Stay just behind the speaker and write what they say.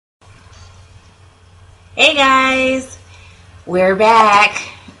Hey guys, we're back.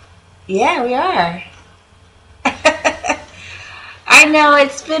 Yeah, we are. I know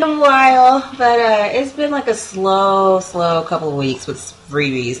it's been a while, but it's been like a slow couple of weeks with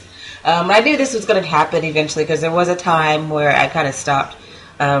freebies. I knew this was going to happen eventually because there was a time where I kind of stopped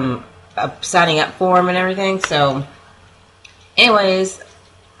signing up for them and everything. So, anyways,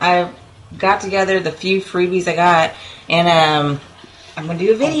 I got together the few freebies I got, and I'm going to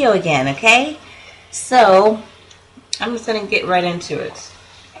do a video again, okay? So, I'm just going to get right into it.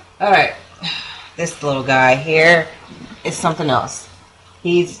 Alright, this little guy here is something else.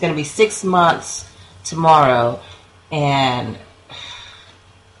 He's going to be 6 months tomorrow, and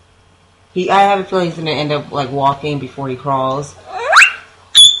I have a feeling he's going to end up like walking before he crawls.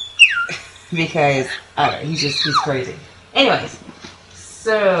 Because, he's crazy. Anyways,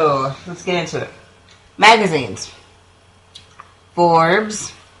 so, let's get into it. Magazines.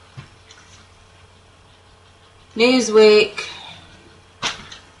 Forbes. Newsweek,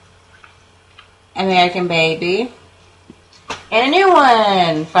 American Baby, and a new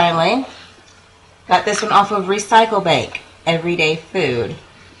one, finally. Got this one off of Recycle Bank, Everyday Food.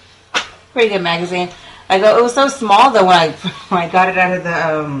 Pretty good magazine. It was so small though when I got it out of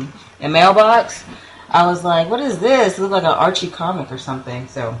the mailbox. I was like, what is this? It looked like an Archie comic or something,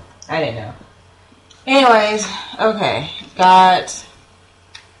 so I didn't know. Anyways, okay, got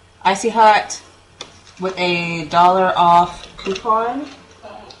Icy Hot with a $1 off coupon.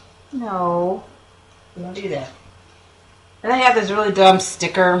 No, we don't do that. And I got this really dumb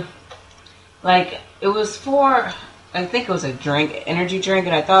sticker. Like, it was for, I think it was a drink, energy drink,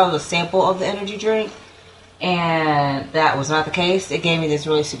 and I thought it was a sample of the energy drink. And that was not the case. It gave me this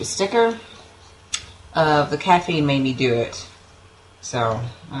really stupid sticker of the caffeine made me do it. So,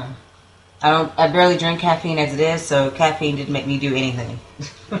 I barely drink caffeine as it is, so caffeine didn't make me do anything.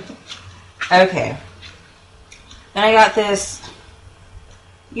 Okay. Then I got this.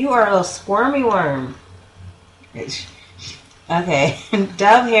 You are a little squirmy worm. Okay.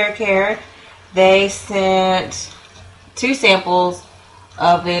 Dove Hair Care. They sent 2 samples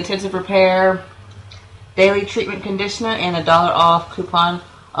of the Intensive Repair Daily Treatment Conditioner and a $1 off coupon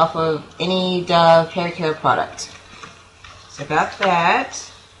off of any Dove Hair Care product. So I got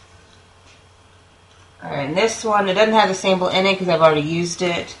that. Alright, and this one, it doesn't have the sample in it because I've already used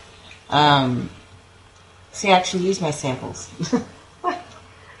it. See, I actually use my samples.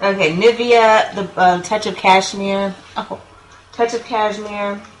 Okay, Nivea, the Touch of Cashmere. Oh, Touch of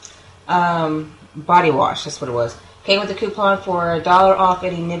Cashmere body wash. That's what it was. Came with a coupon for $1 off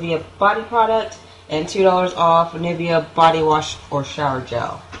any Nivea body product and $2 off Nivea body wash or shower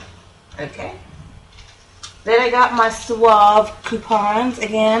gel. Okay. Then I got my Suave coupons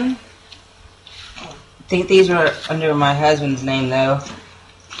again. I think these were under my husband's name though.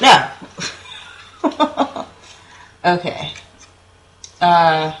 No. Okay.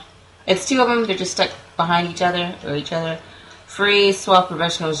 It's 2 of them. They're just stuck behind each other. Free Suave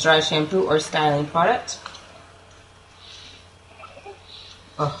Professionals dry shampoo or styling product.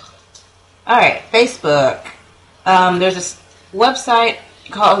 Oh. Alright, Facebook. There's a website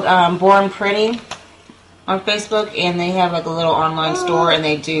called Born Pretty on Facebook, and they have like a little online store, and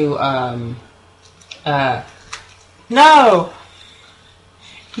they do no.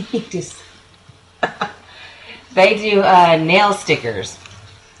 Just they do nail stickers,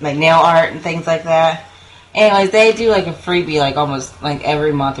 like nail art and things like that. Anyways, they do like a freebie like almost like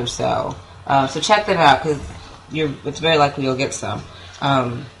every month or so. So check them out because it's very likely you'll get some.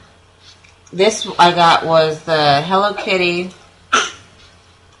 This I got was the Hello Kitty.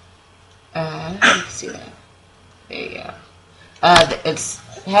 Let me see that. There you go. It's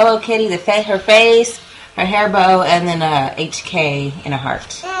Hello Kitty, her face, her hair bow, and then HK in a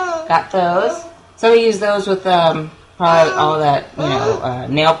heart. Got those. So we use those with probably all that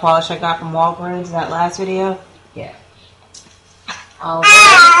nail polish I got from Walgreens in that last video. Yeah. All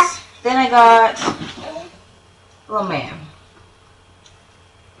right. Then I got little man.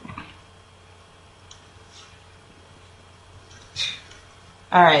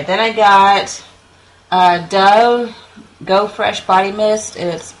 All right. Then I got Dove Go Fresh Body Mist.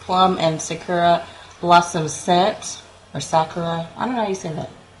 It's plum and sakura blossom scent or sakura. I don't know how you say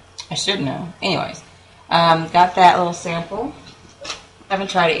that. I should know. Anyways, got that little sample. Haven't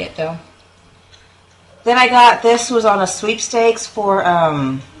tried it yet though. Then I got this was on a sweepstakes for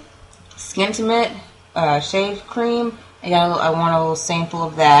Skintimate shave cream. I want a little sample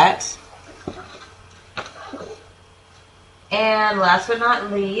of that. And last but not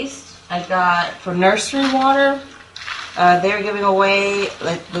least, I got for nursery water. They're giving away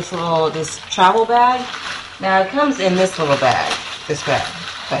like this travel bag. Now it comes in this little bag, this bag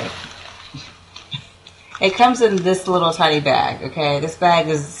thing. It comes in this little tiny bag, okay? This bag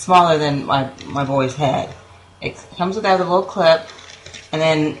is smaller than my boy's head. It comes with that little clip, and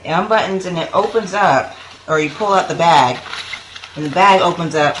then it unbuttons and it opens up, or you pull out the bag, and the bag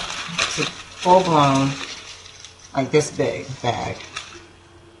opens up to full-blown, like this big bag.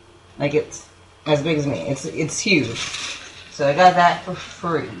 Like it's as big as me. It's huge. So I got that for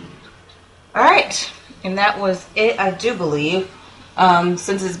free. Alright, and that was it, I do believe.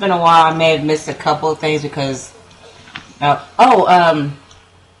 Since it's been a while, I may have missed a couple of things because I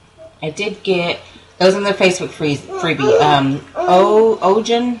did get those in the Facebook freebie.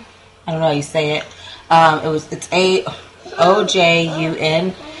 Ojun, I don't know how you say it. It's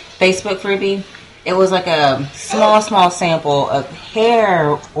OJUN Facebook freebie. It was like a small sample of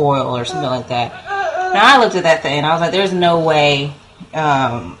hair oil or something like that. Now I looked at that thing and I was like, there's no way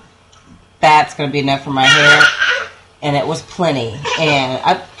that's going to be enough for my hair. And it was plenty. And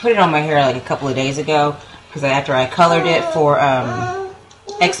I put it on my hair like a couple of days ago because after I colored it for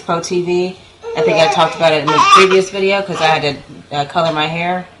Expo TV, I think I talked about it in the previous video because I had to color my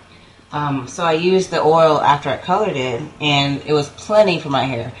hair. So I used the oil after I colored it, and it was plenty for my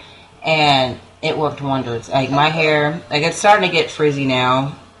hair. And it worked wonders. Like my hair, like it's starting to get frizzy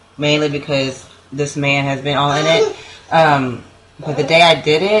now, mainly because this man has been all in it. But the day I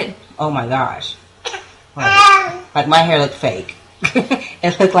did it, oh my gosh. Like my hair looked fake.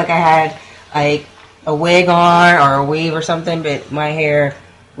 It looked like I had like a wig on or a weave or something, but my hair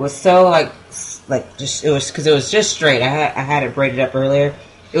was so like just, it was because it was just straight. I had it braided up earlier.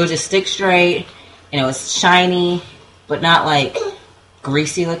 It was just stick straight, and it was shiny, but not like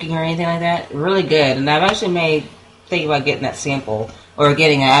greasy looking or anything like that. Really good. And I've actually think about getting that sample or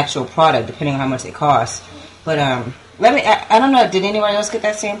getting an actual product, depending on how much it costs. But I don't know. Did anyone else get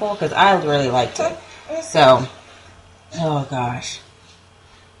that sample? Because I really liked it. So, oh gosh.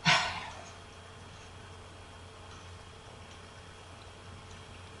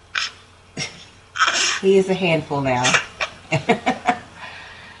 He is a handful now.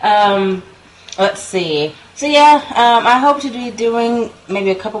 Let's see. So yeah, I hope to be doing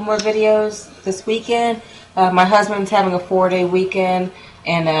maybe a couple more videos this weekend. My husband's having a 4-day weekend,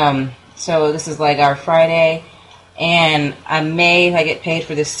 and so this is like our Friday. And I may, if I get paid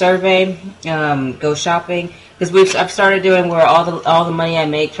for this survey, go shopping, because I've started doing where all the money I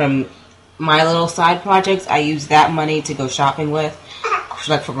make from my little side projects, I use that money to go shopping with,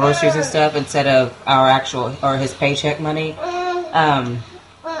 like for groceries and stuff, instead of our actual or his paycheck money.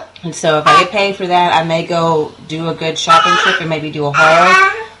 And so if I get paid for that, I may go do a good shopping trip and maybe do a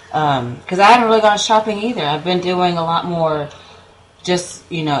haul. Because I haven't really gone shopping either. I've been doing a lot more. Just,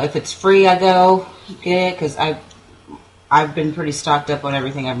 you know, if it's free, I go get it, because I've been pretty stocked up on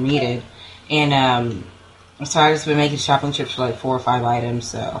everything I've needed. And so I've just been making shopping trips for like 4 or 5 items.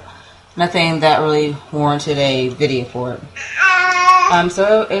 So nothing that really warranted a video for it.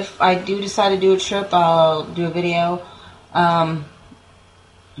 So if I do decide to do a trip, I'll do a video.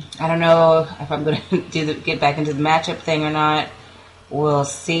 I don't know if I'm going to get back into the matchup thing or not. We'll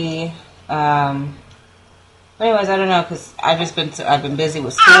see. But anyways, I don't know, because I've been busy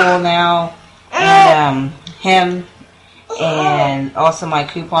with school now, and him, and also my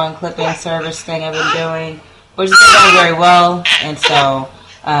coupon clipping service thing I've been doing, which has been going very well. And so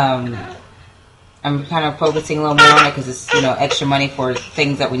I'm kind of focusing a little more on it because it's, you know, extra money for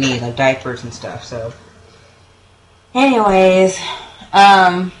things that we need, like diapers and stuff. So anyways,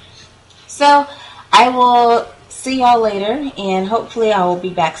 so I will see y'all later, and hopefully I will be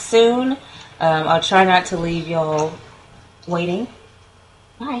back soon. I'll try not to leave y'all waiting.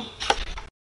 Bye.